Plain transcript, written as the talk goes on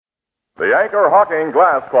The Anchor Hawking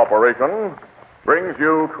Glass Corporation brings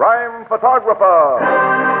you Crime Photographer.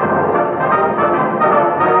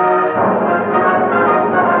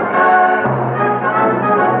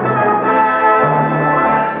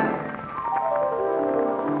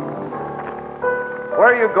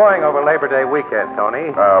 Where are you going over Labor Day weekend,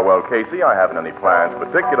 Tony? Well, Casey, I haven't any plans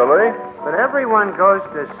particularly. But everyone goes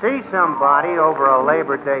to see somebody over a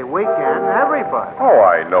Labor Day weekend. Everybody. Oh,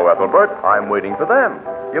 I know, Ethelbert. I'm waiting for them.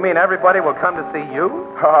 You mean everybody will come to see you?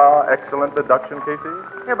 Excellent deduction, Casey.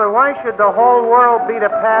 Yeah, but why should the whole world be to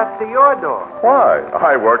pass to your door? Why?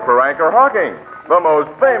 I work for Anchor Hawking, the most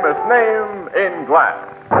famous name in glass.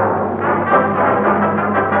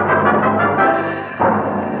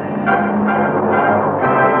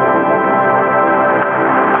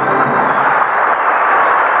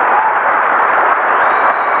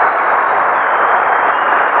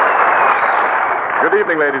 Good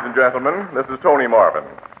evening, ladies and gentlemen. This is Tony Marvin.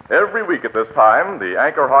 Every week at this time, the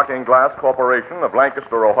Anchor Hawking Glass Corporation of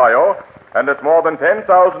Lancaster, Ohio, and its more than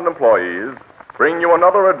 10,000 employees bring you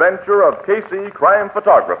another adventure of Casey, crime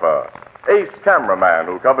photographer, ace cameraman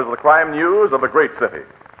who covers the crime news of a great city.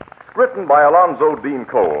 Written by Alonzo Dean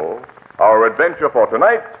Cole, our adventure for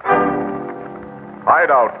tonight,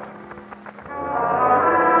 Hideout.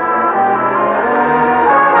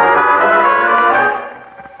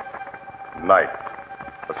 Night.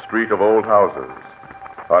 A street of old houses.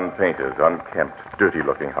 Unpainted, unkempt,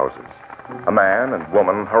 dirty-looking houses. A man and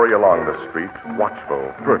woman hurry along the street,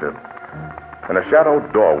 watchful, furtive. In a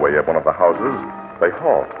shadowed doorway of one of the houses, they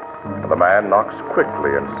halt, and the man knocks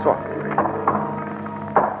quickly and softly.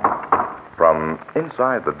 From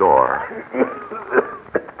inside the door...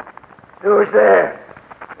 Who's there?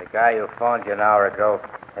 The guy who phoned you an hour ago.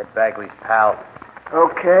 Ed Bagley's pal.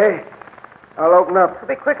 Okay. I'll open up.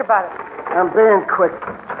 Be quick about it. I'm being quick.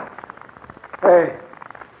 Hey,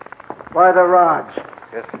 why the rods?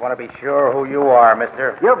 Just want to be sure who you are,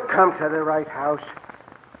 mister. You've come to the right house.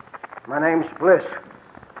 My name's Bliss.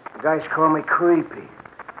 The guys call me Creepy.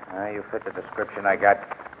 You fit the description I got.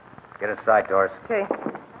 Get inside, Doris. Okay.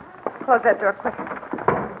 Close that door quick.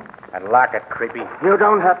 And lock it, Creepy. You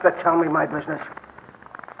don't have to tell me my business.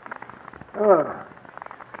 Oh.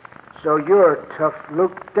 So you're tough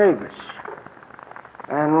Luke Davis.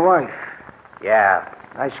 And wife. Yeah.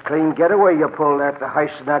 Nice clean getaway you pulled after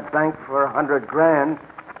heisting that bank for $100,000,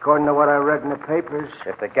 according to what I read in the papers.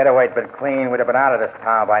 If the getaway'd been clean, we'd have been out of this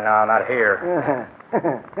town by now, not here.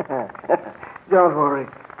 Don't worry.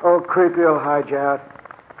 Old Creepy will hide you out.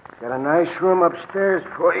 Got a nice room upstairs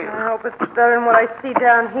for you. I hope it's better than what I see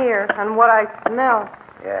down here and what I smell.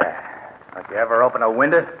 Yeah. Don't you ever open a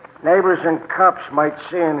window? Neighbors and cops might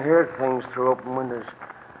see and hear things through open windows.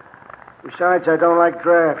 Besides, I don't like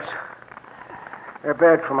drafts. They're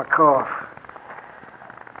bad for my cough.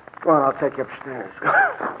 Go on, I'll take you upstairs.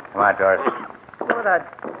 Come on, Doris. What a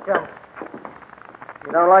dump.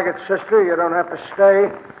 You don't like it, sister? You don't have to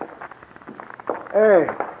stay. Hey,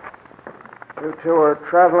 you two are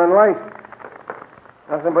traveling light.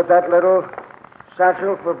 Nothing but that little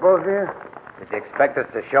satchel for both of you? Did you expect us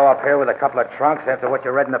to show up here with a couple of trunks after what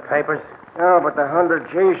you read in the papers? No, but the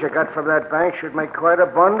 100 G's you got from that bank should make quite a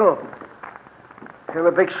bundle. Fill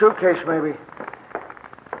a big suitcase, maybe.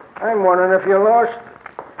 I'm wondering if you lost.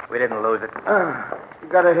 We didn't lose it. You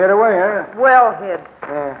got to hid away, huh? Well hid.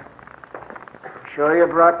 Yeah. Sure you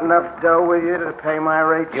brought enough dough with you to pay my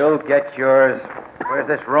rate? You'll get yours. Where's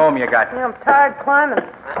this room you got? Yeah, I'm tired climbing.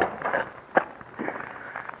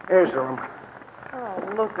 Here's the room.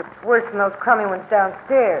 Oh, look, it's worse than those crummy ones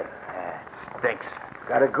downstairs. Yeah, it stinks.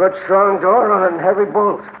 Got a good strong door on it and heavy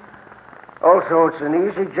bolts. Also, it's an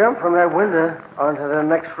easy jump from that window onto the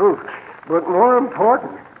next roof. But more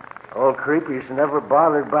important, old Creepy's never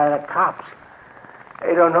bothered by the cops.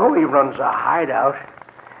 They don't know he runs a hideout.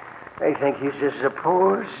 They think he's just a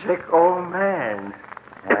poor, sick old man.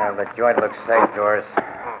 Well, the joint looks safe, Doris.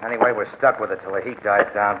 Anyway, we're stuck with it till the heat dies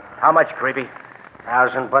down. How much, Creepy?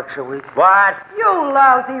 $1,000 a week. What? You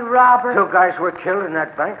lousy robber. 2 guys were killed in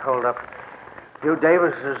that bank holdup. 2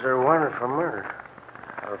 Davises are wanted for murder.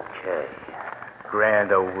 Okay.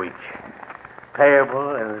 $1,000 a week.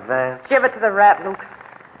 Payable in advance. Give it to the rat, Luke.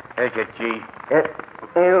 Here's your G.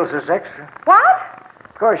 Meals is extra. What?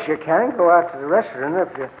 Of course, you can go out to the restaurant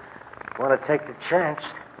if you want to take the chance.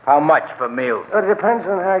 How much for meals? It depends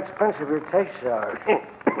on how expensive your tastes are.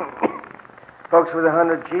 Folks with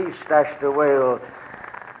 100 G's stashed away will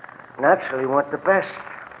naturally want the best.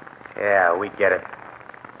 Yeah, we get it.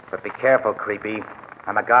 But be careful, Creepy.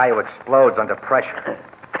 I'm a guy who explodes under pressure.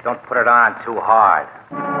 Don't put it on too hard.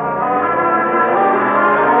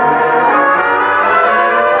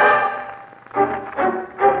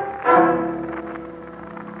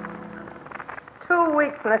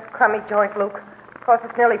 from this crummy joint, Luke. Cost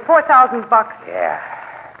us nearly $4,000. Yeah.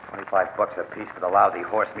 $25 a piece for the lousy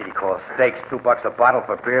horse meat he calls steaks, $2 a bottle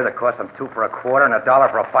for beer that cost him 2 for a quarter, and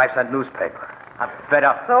 $1 for a 5-cent newspaper. I'm fed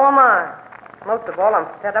up. So am I. Most of all, I'm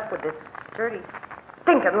fed up with this dirty,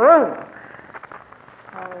 stinking room.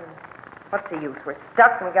 Oh, what's the use? We're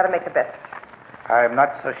stuck, and we got to make the best of it. I'm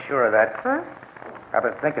not so sure of that. Huh? I've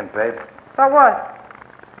been thinking, babe. About what?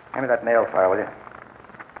 Hand me that nail file, will you?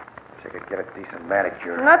 So I could get a decent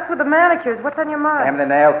manicure. Nuts with the manicures. What's on your mind? Hand me the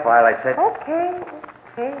nail file, I said. Okay.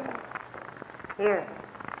 Here.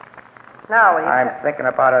 Now, will you... I'm thinking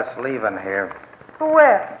about us leaving here. For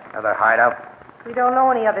where? Another hideout. We don't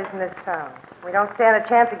know any others in this town. We don't stand a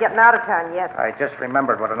chance of getting out of town yet. I just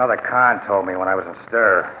remembered what another con told me when I was in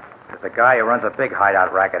stir. There's a guy who runs a big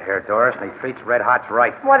hideout racket here, Doris, and he treats red hots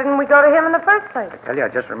right. Why didn't we go to him in the first place? I tell you, I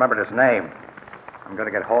just remembered his name. I'm going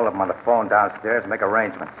to get hold of him on the phone downstairs and make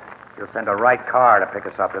arrangements. He'll send a right car to pick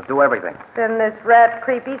us up. He'll do everything. Then this rat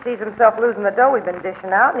creepy sees himself losing the dough we've been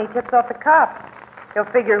dishing out, and he tips off the cops. He'll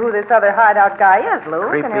figure who this other hideout guy is, Luke.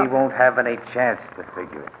 Creepy won't have any chance to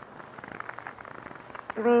figure it.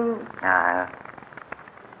 You mean...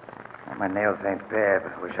 My nails ain't bad,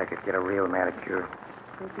 but I wish I could get a real manicure.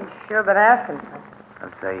 He's sure been asking for it.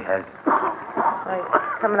 I'll say he has.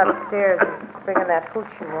 He's coming upstairs and bringing that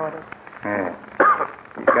hoochie water. Yeah.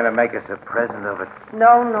 He's going to make us a present of it.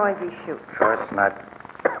 No noisy shoot. Of course not.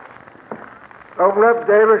 Open up,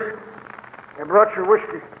 Davis. I brought your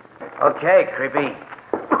whiskey. Okay, Creepy.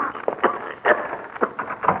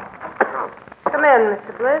 Come in,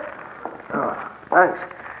 Mr. Bliss. Oh, thanks.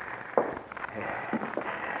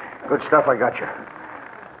 Good stuff I got you.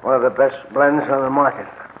 One of the best blends on the market.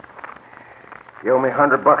 You owe me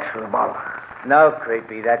 $100 for the bottle. No,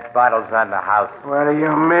 Creepy. That bottle's on the house. What do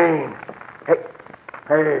you mean?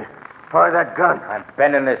 Hey, fire that gun. I'm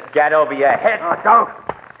bending this gat over your head. Oh, don't.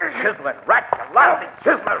 Chiseling rat, you lousy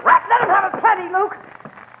chiseling rat. Let him have it plenty, Luke.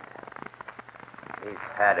 He's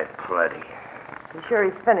had it plenty. You sure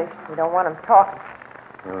he's finished? We don't want him talking.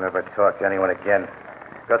 He'll never talk to anyone again.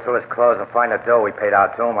 Go through his clothes and find the dough we paid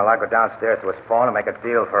out to him while I go downstairs to his phone and make a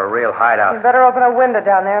deal for a real hideout. You better open a window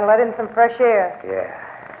down there and let in some fresh air. Yeah.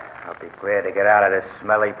 I'll be glad to get out of this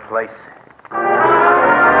smelly place.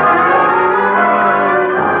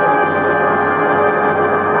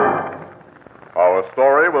 Our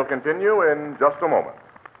story will continue in just a moment.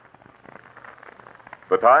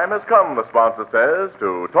 The time has come, the sponsor says,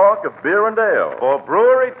 to talk of beer and ale. For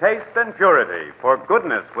brewery taste and purity, for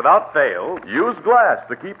goodness without fail. Use glass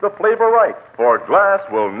to keep the flavor right, for glass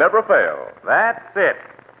will never fail. That's it.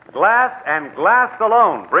 Glass and glass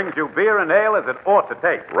alone brings you beer and ale as it ought to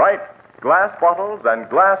taste. Right? Glass bottles and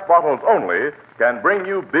glass bottles only can bring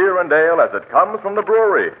you beer and ale as it comes from the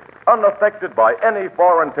brewery, unaffected by any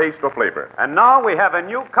foreign taste or flavor. And now we have a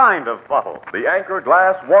new kind of bottle. The Anchor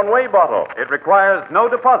Glass one-way bottle. It requires no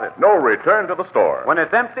deposit. No return to the store. When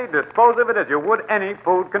it's empty, dispose of it as you would any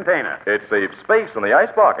food container. It saves space in the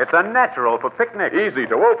icebox. It's a natural for picnics. Easy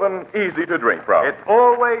to open, easy to drink from. It's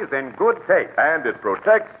always in good taste, And it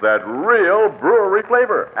protects that real brewery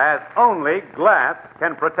flavor. as only glass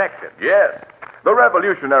can protect it. Yes. The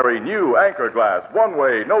revolutionary new Anchor Glass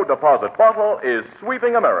one-way no-deposit bottle is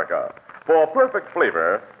sweeping America. For perfect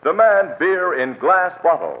flavor, demand beer in glass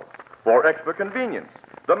bottles. For extra convenience,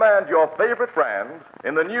 demand your favorite brands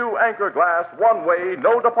in the new Anchor Glass one-way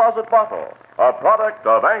no-deposit bottle, a product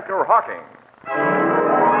of Anchor Hocking.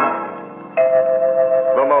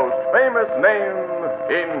 The most famous name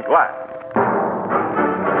in glass.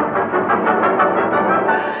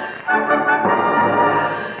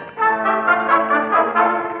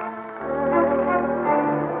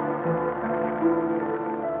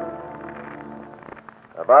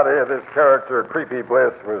 The body of this character, Creepy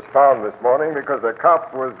Bliss, was found this morning because a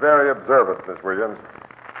cop was very observant, Miss Williams.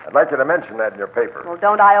 I'd like you to mention that in your paper. Well,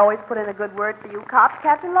 don't I always put in a good word for you cops,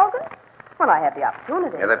 Captain Logan? When I have the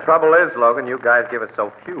opportunity. Yeah, the trouble is, Logan, you guys give us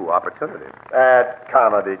so few opportunities. That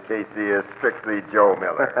comedy, Casey, is strictly Joe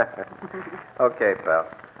Miller. Okay, pal.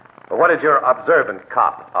 Well, what did your observant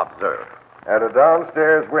cop observe? And a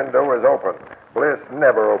downstairs window was open. Bliss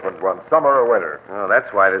never opened one, summer or winter. Oh,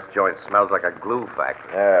 that's why this joint smells like a glue factory.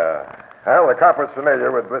 Yeah. Well, the cop was familiar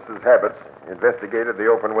with Bliss's habits. He investigated the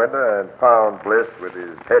open window and found Bliss with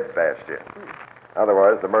his head bashed in.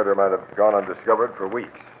 Otherwise, the murder might have gone undiscovered for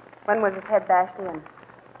weeks. When was his head bashed in?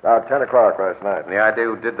 About 10 o'clock last night. Any idea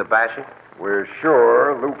who did the bashing? We're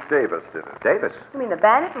sure Luke Davis did it. Davis. You mean the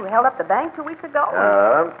bandit who held up the bank 2 weeks ago?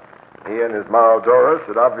 He and his Mao Doris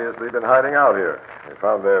had obviously been hiding out here. They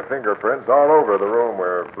found their fingerprints all over the room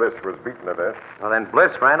where Bliss was beaten to death. Well, then Bliss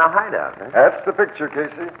ran a hideout, huh? That's the picture,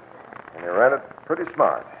 Casey. And he ran it pretty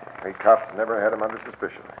smart. We cops never had him under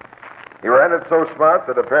suspicion. He ran it so smart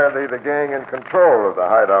that apparently the gang in control of the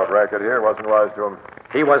hideout racket here wasn't wise to him.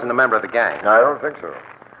 He wasn't a member of the gang. I don't think so.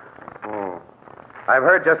 I've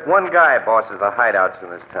heard just one guy bosses the hideouts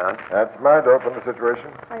in this town. That's my dope in the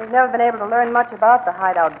situation. Well, you've never been able to learn much about the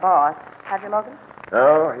hideout boss, have you, Logan?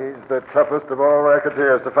 No, he's the toughest of all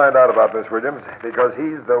racketeers to find out about, Miss Williams, because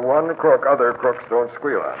he's the one crook other crooks don't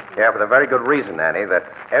squeal on. Yeah, for the very good reason, Annie, that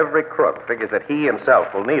every crook figures that he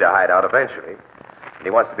himself will need a hideout eventually. And he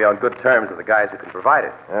wants to be on good terms with the guys who can provide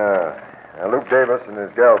it. Yeah. Now, Luke Davis and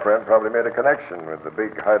his girlfriend probably made a connection with the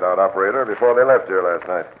big hideout operator before they left here last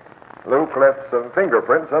night. Luke left some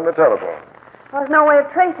fingerprints on the telephone. Well, there's no way of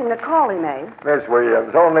tracing the call he made. Miss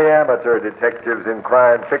Williams, only amateur detectives in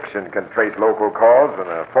crime fiction can trace local calls when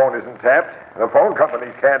a phone isn't tapped. The phone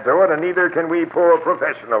companies can't do it, and neither can we poor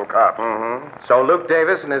professional cops. Mm-hmm. So Luke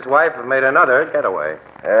Davis and his wife have made another getaway.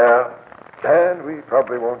 Yeah. And we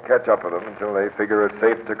probably won't catch up with them until they figure it's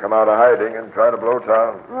safe to come out of hiding and try to blow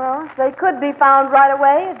town. Well, if they could be found right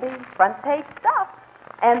away, it'd be front-page stuff.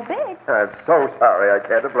 And big. I'm so sorry I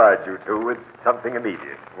can't oblige you two with something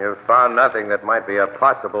immediate. You've found nothing that might be a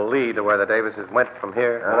possible lead to where the Davises went from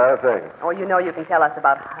here? Not a thing. Oh, you know you can tell us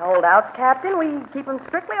about holdouts, Captain. We keep them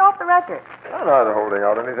strictly off the record. I'm not holding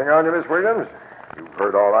out anything on you, Miss Williams. You've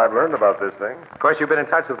heard all I've learned about this thing. Of course, you've been in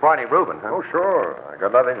touch with Barney Rubin, huh? Oh, sure. I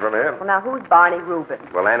got nothing from him. Well, now, who's Barney Rubin?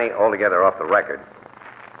 Well, Annie, altogether off the record.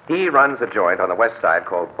 He runs a joint on the west side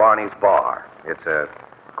called Barney's Bar. It's a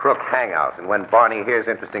crook hangout, and when Barney hears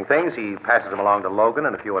interesting things, he passes them along to Logan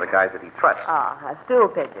and a few other guys that he trusts. Ah, a stool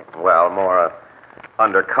pigeon. Well, more a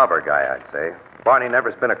undercover guy, I'd say. Barney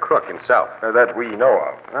never's been a crook himself. That we know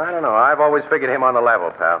of. I don't know. I've always figured him on the level,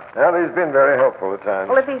 pal. Well, he's been very helpful at times.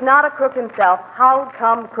 Well, if he's not a crook himself, how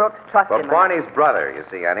come crooks trust Well, him? Barney's brother, you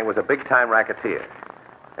see, Annie, was a big-time racketeer.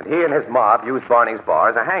 And he and his mob used Barney's bar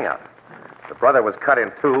as a hangout. The brother was cut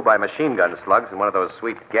in two by machine gun slugs in one of those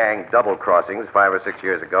sweet gang double crossings 5 or 6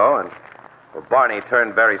 years ago, and well, Barney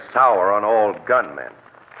turned very sour on old gunmen.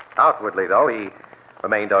 Outwardly, though, he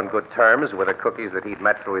remained on good terms with the cookies that he'd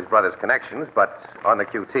met through his brother's connections, but on the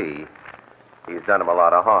QT, he's done him a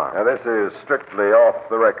lot of harm. Now, this is strictly off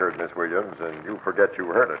the record, Miss Williams, and you forget you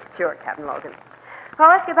heard it. Sure, Captain Logan. Well,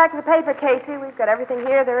 let's get back to the paper, Casey. We've got everything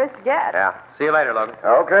here there is to get. Yeah. See you later, Logan.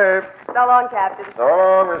 Okay. So long, Captain. So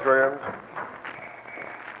long, Miss Williams.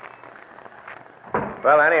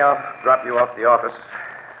 Well, Annie, I'll drop you off the office.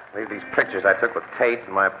 Leave these pictures I took with Tate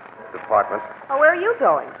in my department. Oh, where are you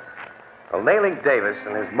going? Well, nailing Davis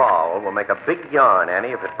and his moll will make a big yarn, Annie,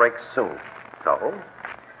 if it breaks soon. So,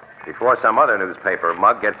 before some other newspaper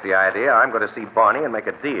mug gets the idea, I'm going to see Barney and make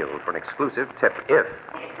a deal for an exclusive tip if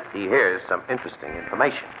he hears some interesting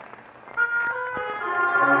information.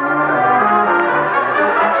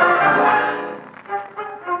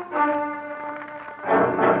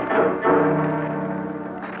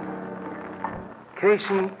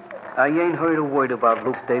 Casey, I ain't heard a word about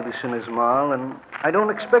Luke Davis and his moll, and I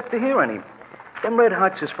don't expect to hear any. Them red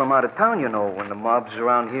hots is from out of town, you know, when the mobs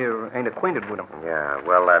around here ain't acquainted with them. Yeah,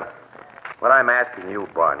 well, what I'm asking you,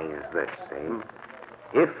 Barney, is this, see?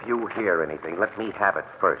 If you hear anything, let me have it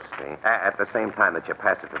first, see? At the same time that you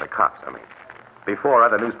pass it to the cops, I mean. Before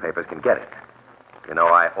other newspapers can get it. You know,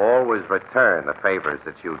 I always return the favors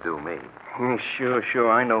that you do me. Yeah,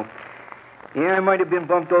 sure, I know. Yeah, I might have been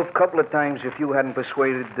bumped off a couple of times if you hadn't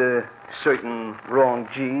persuaded certain wrong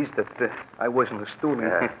G's that I wasn't a student.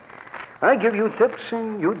 Yeah. I give you tips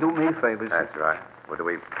and you do me favors. That's right. Well, do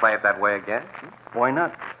we play it that way again? Why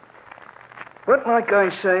not? But like I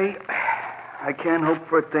say, I can't hope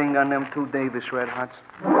for a thing on them two Davis red hots.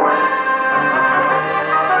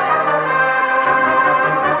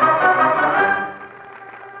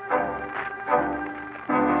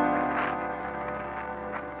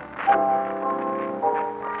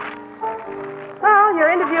 Well, your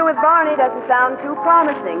interview with Barney doesn't sound too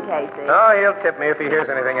promising, Casey. Oh, he'll tip me if he hears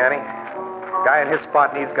anything, Annie. Guy in his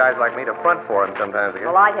spot needs guys like me to front for him sometimes again.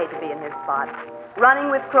 Well, I'd hate to be in his spot.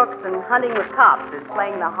 Running with crooks and hunting with cops is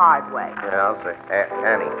playing the hard way. Yeah, I'll say.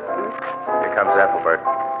 Annie, here comes Ethelbert.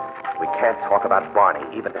 We can't talk about Barney,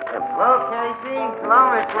 even to him. Hello, Casey.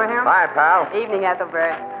 Hello, Miss Williams. Bye, pal. Evening,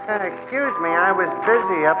 Ethelbert. Excuse me, I was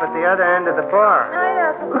busy up at the other end of the bar.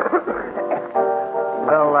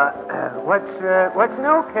 Well, what's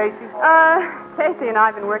new, Casey? Casey and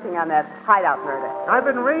I have been working on that hideout murder. I've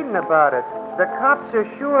been reading about it. The cops are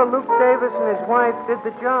sure Luke Davis and his wife did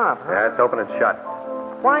the job, huh? Yeah, it's open and shut.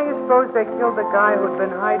 Why do you suppose they killed the guy who'd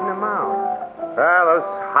been hiding them out? Well, those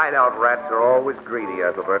hideout rats are always greedy,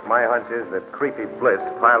 Ethelbert. My hunch is that Creepy Bliss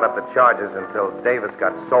piled up the charges until Davis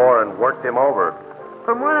got sore and worked him over.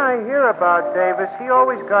 From what I hear about Davis, he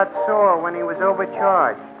always got sore when he was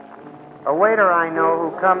overcharged. A waiter I know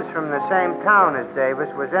who comes from the same town as Davis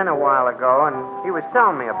was in a while ago, and he was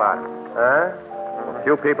telling me about him. Huh? A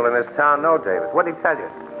few people in this town know Davis. What did he tell you?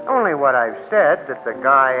 Only what I've said, that the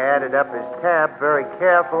guy added up his tab very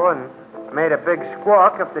careful and made a big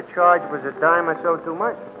squawk if the charge was a dime or so too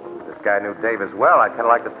much. This guy knew Davis well. I'd kind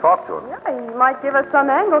of like to talk to him. Yeah, he might give us some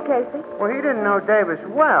angle, Casey. Well, he didn't know Davis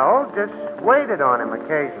well, just waited on him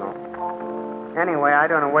occasionally. Anyway, I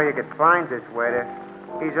don't know where you could find this waiter.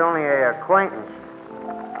 He's only an acquaintance.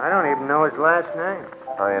 I don't even know his last name.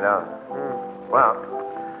 Oh, you don't? Well,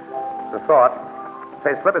 it's a thought.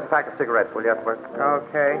 Say, slip us a pack of cigarettes, will you, Bert?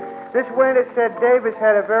 Okay. This waiter said Davis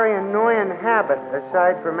had a very annoying habit,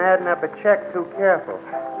 aside from adding up a check too careful.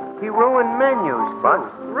 He ruined menus, too.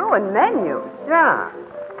 Ruined menus? Yeah.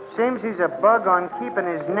 Seems he's a bug on keeping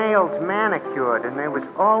his nails manicured, and they was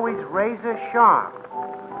always razor sharp.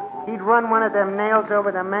 He'd run one of them nails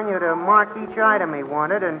over the menu to mark each item he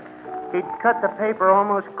wanted, and he'd cut the paper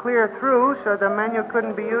almost clear through so the menu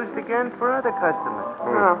couldn't be used again for other customers.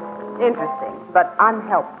 Oh, interesting, but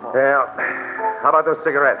unhelpful. Yeah. How about those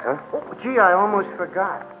cigarettes, huh? Oh, gee, I almost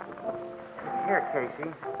forgot. Here,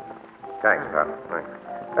 Casey. Thanks, pal. Thanks.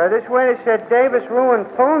 This waiter said Davis ruined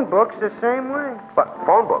phone books the same way. But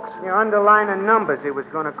phone books? You underlining numbers he was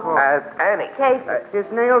going to call. As Annie. Casey. His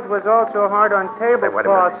nails was also hard on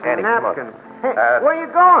tablecloths Annie, and come on. napkins. Hey, where you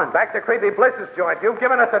going? Back to Creepy Bliss's joint. You've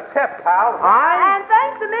given us a tip, pal. And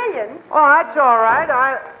thanks a million. Oh, that's all right.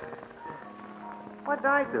 What'd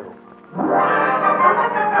I do?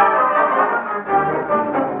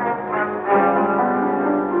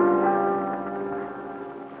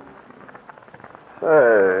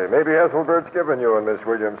 Say, maybe Ethelbert's given you and Miss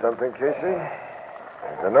Williams something, Casey.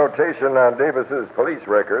 There's a notation on Davis's police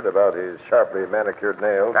record about his sharply manicured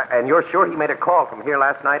nails. And you're sure he made a call from here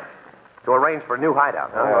last night to arrange for a new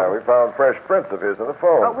hideout? Huh? Yeah, we found fresh prints of his on the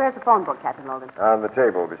phone. Oh, where's the phone book, Captain Logan? On the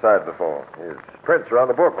table beside the phone. His prints are on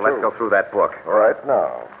the book, Well, let's too. go through that book. All right,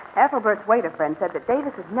 now. Ethelbert's waiter friend said that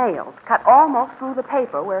Davis's nails cut almost through the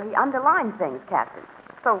paper where he underlined things, Captain.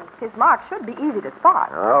 So his mark should be easy to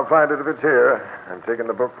spot. I'll find it if it's here. I'm taking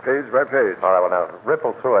the book page by page. All right, well, now,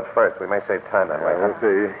 ripple through it first. We may save time that way. We'll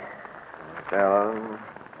see. Allen,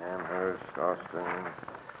 Amherst, Austin.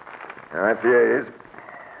 All right, the A's.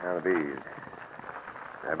 Now the B's.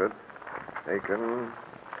 Abbott, Aiken,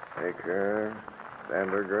 Baker,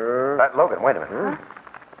 Sandberger. Logan, wait a minute.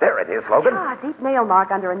 There it is, Logan. Ah, deep nail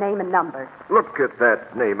mark under a name and number. Look at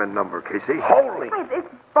that name and number, Casey. Holy. Wait, it's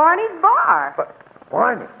Barney's bar. But,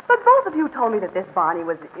 Barney. But both of you told me that this Barney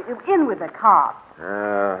was in with the cops.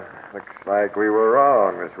 Looks like we were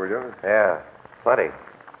wrong, Miss Williams. Yeah, plenty.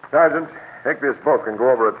 Sergeant, take this book and go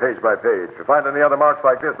over it page by page. If you find any other marks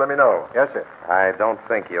like this, let me know. Yes, sir. I don't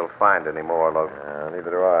think you'll find any more, Logan. Neither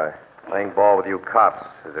do I. Playing ball with you cops,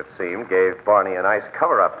 as it seemed, gave Barney a nice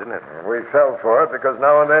cover-up, didn't it? And we fell for it because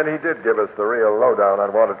now and then he did give us the real lowdown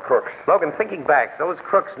on wanted crooks. Logan, thinking back, those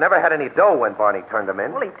crooks never had any dough when Barney turned them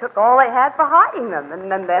in. Well, he took all they had for hiding them,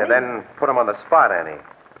 and then Put them on the spot, Annie.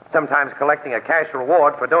 Sometimes collecting a cash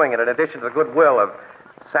reward for doing it in addition to the goodwill of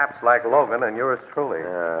saps like Logan and yours truly.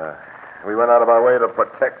 We went out of our way to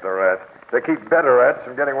protect the rat, to keep better rats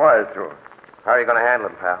from getting wise to him. How are you going to handle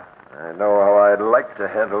him, pal? I know how I'd like to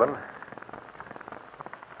handle him.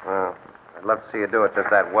 Well, I'd love to see you do it just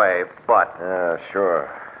that way, but... Sure.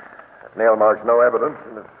 Nail mark's no evidence,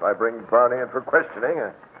 and if I bring Barney in for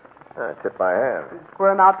questioning, I tip my hand.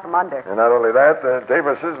 squirm out from under. And not only that, the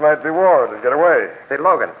Davises might be warned and get away. Say,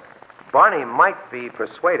 Logan, Barney might be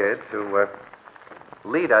persuaded to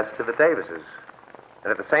lead us to the Davises,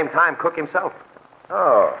 and at the same time cook himself.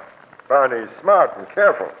 Oh, Barney's smart and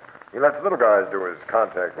careful. He lets little guys do his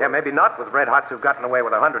contact work. Yeah, maybe not with red hots who've gotten away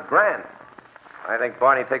with $100 grand. I think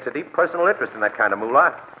Barney takes a deep personal interest in that kind of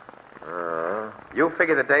moolah. You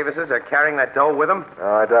figure the Davises are carrying that dough with them?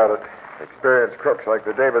 No, I doubt it. Experienced crooks like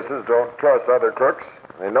the Davises don't trust other crooks.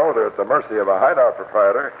 They know they're at the mercy of a hideout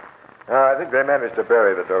proprietor. I think they managed to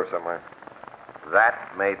bury the dough somewhere. That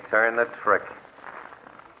may turn the trick.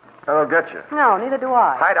 I don't get you. No, neither do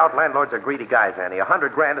I. Hideout landlords are greedy guys, Annie.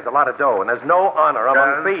 $100 grand is a lot of dough, and there's no honor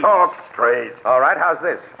among thieves. Talk straight. All right, how's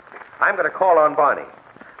this? I'm going to call on Barney.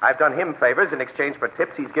 I've done him favors in exchange for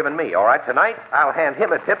tips he's given me. All right, tonight, I'll hand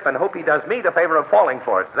him a tip and hope he does me the favor of falling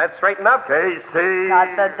for it. Is that straight enough? Casey.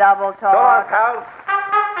 Not the double So long, talk.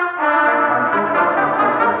 pals.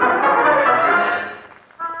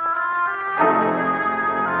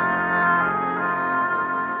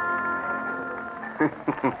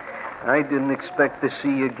 I didn't expect to see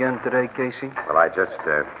you again today, Casey. Well, I just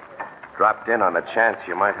dropped in on the chance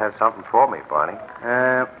you might have something for me, Barney.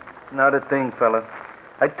 Not a thing, fella.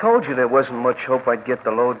 I told you there wasn't much hope I'd get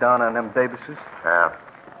the lowdown on them Davises. Yeah.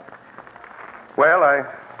 Well, I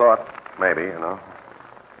thought maybe,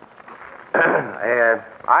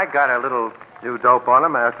 I got a little new dope on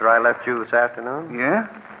him after I left you this afternoon. Yeah?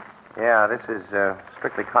 Yeah, this is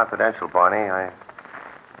strictly confidential, Barney.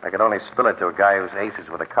 I could only spill it to a guy who's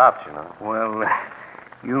aces with the cops, Well,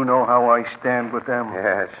 you know how I stand with them.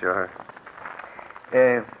 Yeah, sure.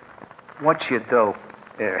 What's your dope?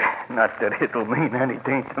 Not that it'll mean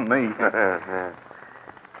anything to me.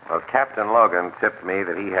 Well, Captain Logan tipped me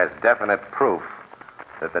that he has definite proof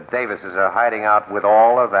that the Davises are hiding out with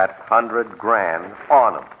all of that $100,000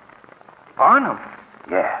 on them. On them?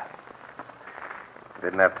 Yeah.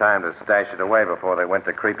 Didn't have time to stash it away before they went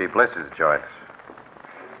to Creepy Bliss's joints.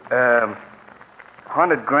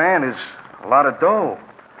 $100,000 is a lot of dough.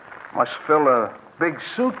 Must fill a big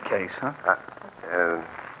suitcase, huh?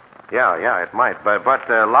 Yeah, it might. But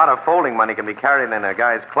a lot of folding money can be carried in a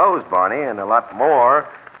guy's clothes, Barney, and a lot more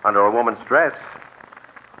under a woman's dress.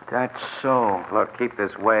 That's so. Look, keep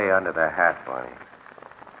this way under the hat, Barney.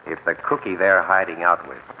 If the cookie they're hiding out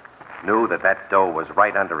with knew that dough was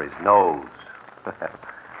right under his nose,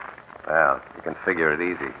 well, you can figure it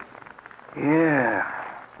easy. Yeah.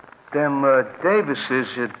 Them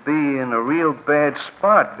Davises would be in a real bad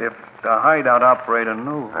spot if the hideout operator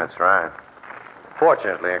knew. That's right.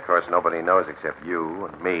 Fortunately, of course, nobody knows except you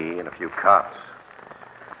and me and a few cops.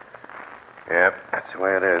 Yep, that's the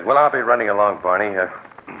way it is. Well, I'll be running along, Barney.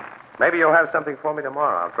 Maybe you'll have something for me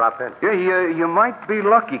tomorrow. I'll drop in. Yeah, you might be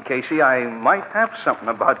lucky, Casey. I might have something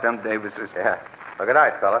about them Davises. Yeah. Well, good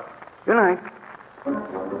night, fella. Good night.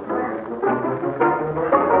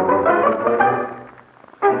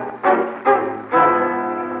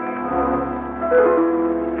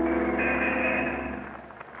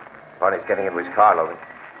 Barney's getting into his car, Logan.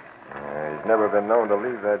 He's never been known to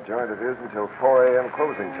leave that joint of his until 4 a.m.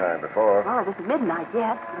 closing time before. Well, it isn't midnight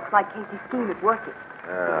yet. Looks like Casey's scheme is working.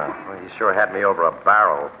 Well, he sure had me over a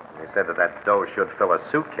barrel. He said that dough should fill a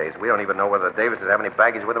suitcase. We don't even know whether the Davises have any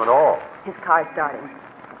baggage with them at all. His car's starting.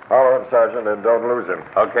 Follow him, Sergeant, and don't lose him.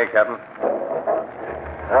 Okay, Captain.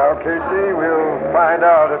 Now, Casey, we'll find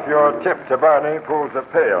out if your tip to Barney pulls a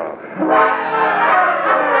payoff.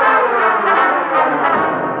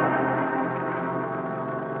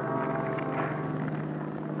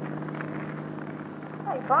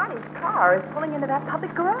 Barney's car is pulling into that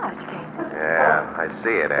public garage, Casey. Yeah, I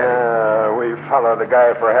see it, Andy. We followed the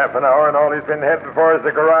guy for half an hour, and all he's been heading for is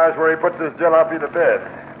the garage where he puts his jalopy to bed.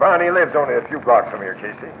 Barney lives only a few blocks from here,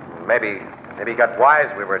 Casey. Maybe he got wise.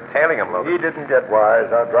 We were tailing him, Logan. He didn't get wise.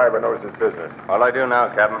 Our driver knows his business. What'll I do now,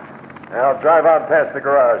 Captain? Now, drive out past the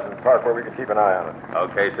garage and park where we can keep an eye on it.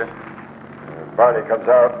 Okay, sir. If Barney comes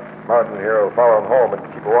out, Martin here will follow him home and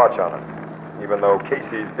keep a watch on him. Even though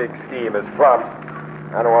Casey's big scheme is flopped,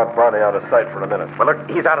 I don't want Barney out of sight for a minute. Well, look,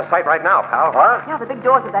 he's out of sight right now, pal. What? Yeah, the big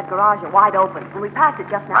doors of that garage are wide open, and we passed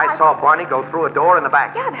it just now. I saw Barney go through a door in the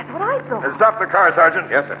back. Yeah, that's what I thought. Stop the car,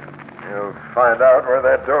 Sergeant. Yes, sir. You'll find out where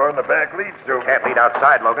that door in the back leads to. Can't lead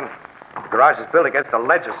outside, Logan. The garage is built against a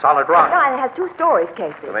ledge of solid rock. No, and it has 2 stories,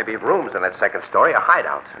 Casey. There may be rooms in that second story, a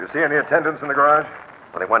hideout. You see any attendants in the garage?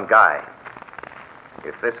 Only one guy.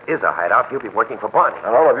 If this is a hideout, he'll be working for Barney.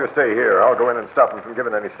 Now, all of you stay here. I'll go in and stop him from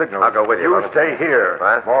giving any signals. I'll go with you. You stay here.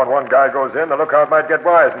 What? More than one guy goes in, the lookout might get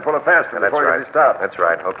wise and pull a fast one That's before right. you be stopped. That's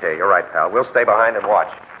right. Okay, you're right, pal. We'll stay behind and watch.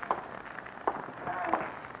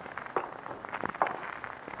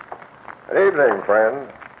 Good evening, friends.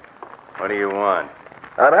 What do you want?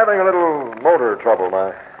 I'm having a little motor trouble.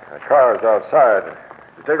 My car's outside.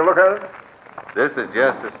 You take a look at it? This is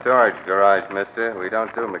just a storage garage, mister. We don't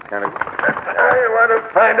do mechanical. I want to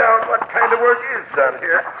find out what kind of work is done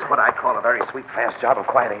here. That's what I call a very sweet, fast job of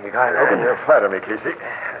quieting the guy, Logan, you flatter me, Casey.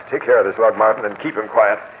 Take care of this lug, Martin, and keep him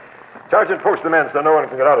quiet. Sergeant, post the men so no one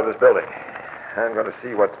can get out of this building. I'm going to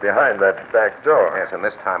see what's behind that back door. Yes, and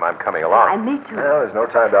this time I'm coming along. And me too. Well, there's no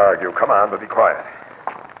time to argue. Come on, but be quiet.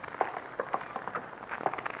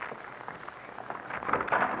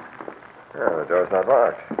 Oh, the door's not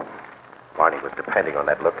locked. Barney was depending on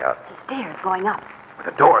that lookout. The stairs going up. With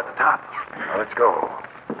a door at the top. Now, let's go.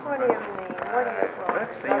 What do you mean? What do you want?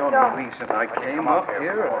 That's the only reason I came up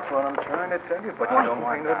here. That's what I'm trying to tell you, but you don't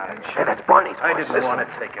mind no Hey, attention. that's Barney's I voice. didn't Listen. want to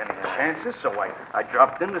take any chances, so I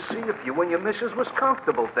dropped in to see if you and your missus was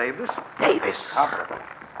comfortable, Davis. Davis.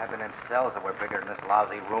 I've been in cells that were bigger than this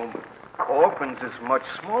lousy room. Coffins is much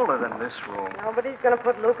smaller than this room. Nobody's going to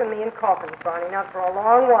put Luke and me in coffins, Barney, not for a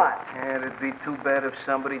long while. And it'd be too bad if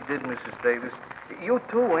somebody did, Mrs. Davis. You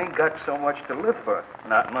two ain't got so much to live for.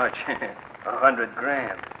 Not much.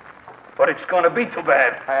 $100,000. but it's going to be too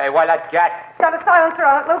bad. Hey, why that gat? Got a silencer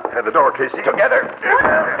on it, Luke. At the door, Casey. Together.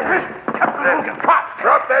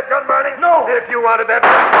 Drop that gun, Barney. No. If you wanted that.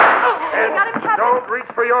 And got him, Captain. don't reach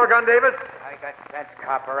for your gun, Davis. I got sense,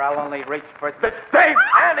 Copper. I'll only reach for this. Dave!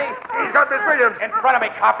 Annie! He's got this million. In front of me,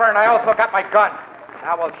 Copper, and I also got my gun.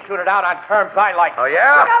 Now we'll shoot it out on terms I like. Oh,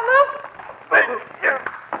 yeah? Look out, Luke.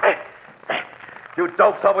 You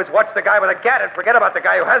dopes always watch the guy with a gat and forget about the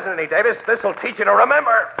guy who hasn't any, Davis. This'll teach you to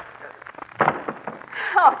remember.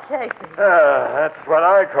 Oh, Casey. That's what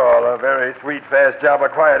I call a very sweet, fast job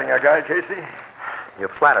of quieting a guy, Casey. You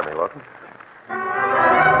flatter me, Wilton.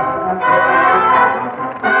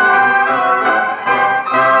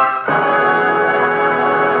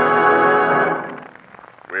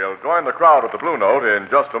 We'll join the crowd at the Blue Note in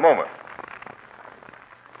just a moment.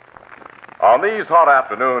 On these hot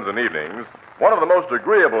afternoons and evenings, one of the most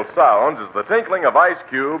agreeable sounds is the tinkling of ice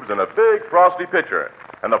cubes in a big frosty pitcher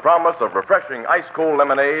and the promise of refreshing ice-cold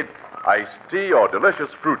lemonade, iced tea, or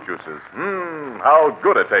delicious fruit juices. How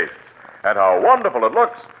good it tastes, and how wonderful it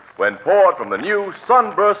looks when poured from the new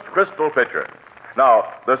Sunburst Crystal Pitcher. Now,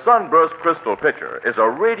 the Sunburst Crystal Pitcher is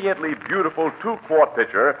a radiantly beautiful 2-quart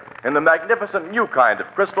pitcher in the magnificent new kind of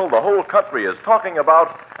crystal the whole country is talking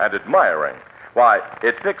about and admiring. Why,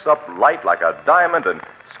 it picks up light like a diamond and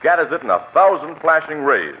scatters it in 1,000 flashing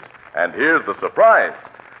rays. And here's the surprise.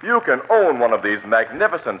 You can own one of these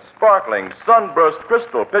magnificent, sparkling Sunburst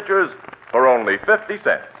Crystal pitchers for only 50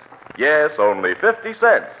 cents. Yes, only 50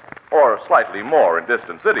 cents, or slightly more in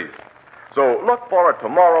distant cities. So look for it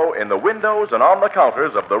tomorrow in the windows and on the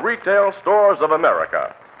counters of the retail stores of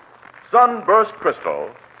America. Sunburst Crystal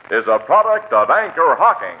is a product of Anchor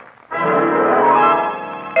Hocking,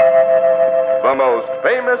 the most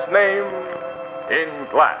famous name in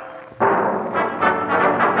glass.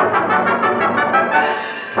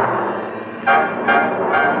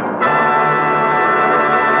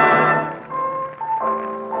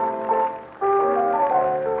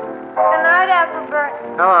 Good night, Ethelbert.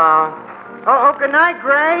 Hello. Oh, good night,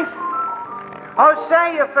 Grace. Oh,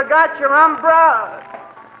 say, you forgot your umbrella.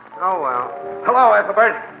 Oh, well. Hello,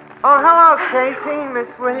 Ethelbert. Oh, hello, Casey, Miss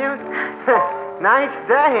Williams. Nice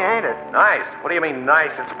day, ain't it? Nice. What do you mean,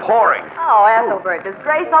 nice? It's pouring. Oh, Ethelbert, does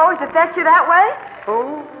Grace always affect you that way?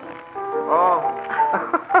 Who? Oh.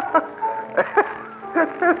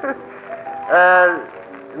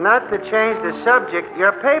 Not to change the subject,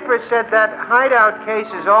 your paper said that hideout case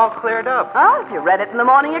is all cleared up. Oh, if you read it in the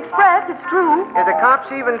Morning Express, it's true. Yeah, the cops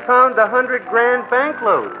even found the $100,000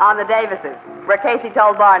 bankload. On the Davises, where Casey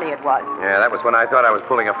told Barney it was. Yeah, that was when I thought I was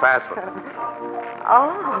pulling a fast one.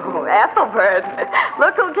 Oh, Ethelbert,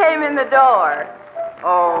 look who came in the door.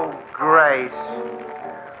 Oh, Grace.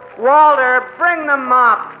 Walter, bring the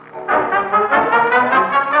mop.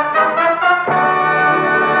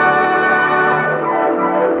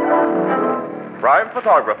 Prime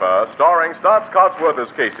Photographer, starring Stotts Cotsworth as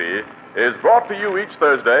Casey, is brought to you each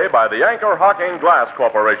Thursday by the Anchor Hocking Glass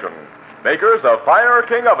Corporation, makers of Fire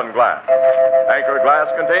King Oven Glass, Anchor Glass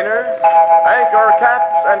Containers, Anchor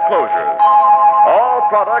Caps and Closures. All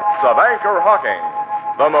products of Anchor Hocking,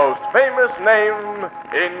 the most famous name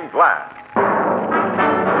in glass.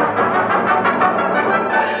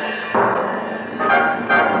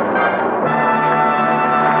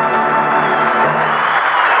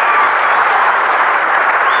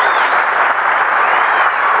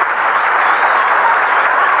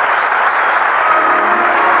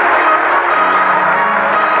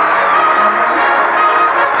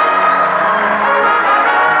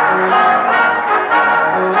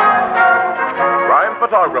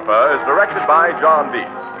 Photographer is directed by John Dietz.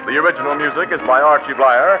 The original music is by Archie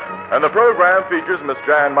Blyer, and the program features Miss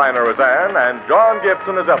Jan Miner as Anne and John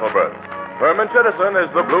Gibson as Ethelbert. Herman Chittison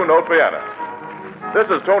is the Blue Note pianist.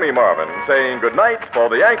 This is Tony Marvin saying goodnight for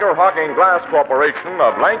the Anchor Hocking Glass Corporation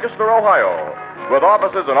of Lancaster, Ohio, with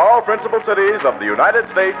offices in all principal cities of the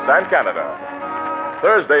United States and Canada.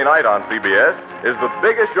 Thursday night on CBS is the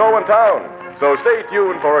biggest show in town. So stay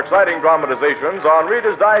tuned for exciting dramatizations on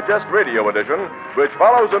Reader's Digest Radio Edition, which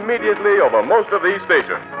follows immediately over most of these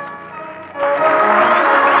stations.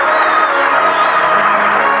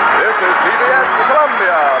 This is CBS, the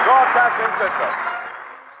Columbia Broadcasting System.